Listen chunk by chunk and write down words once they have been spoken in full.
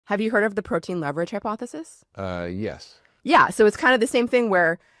Have you heard of the protein leverage hypothesis? Yes. Yeah, so it's kind of the same thing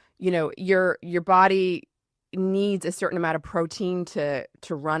where, your body needs a certain amount of protein to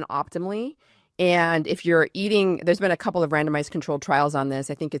run optimally. And if you're eating, there's been a couple of randomized controlled trials on this.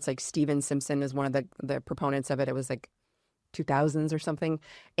 I think it's like Steven Simpson is one of the proponents of it. It was like 2000s or something.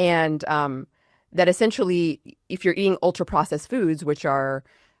 And that essentially, if you're eating ultra processed foods, which are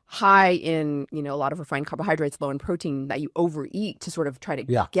high in, a lot of refined carbohydrates, low in protein, that you overeat to sort of try to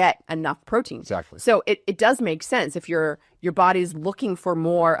Yeah. get enough protein. Exactly. So it does make sense if your body's looking for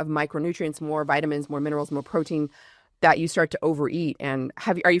more of micronutrients, more vitamins, more minerals, more protein, that you start to overeat. And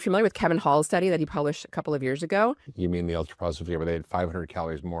are you familiar with Kevin Hall's study that he published a couple of years ago? You mean the ultra processed food, where they had 500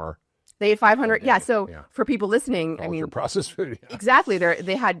 calories more? They ate 500. Yeah. So Yeah. for people listening, Ultra processed food. Yeah. exactly.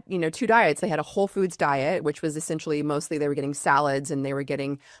 They had, two diets. They had a whole foods diet, which was essentially mostly they were getting salads and they were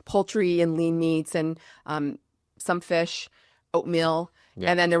getting poultry and lean meats and some fish, oatmeal. Yeah.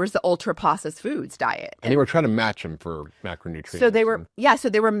 And then there was the ultra processed foods diet. And they were trying to match them for macronutrients. So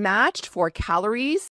they were matched for calories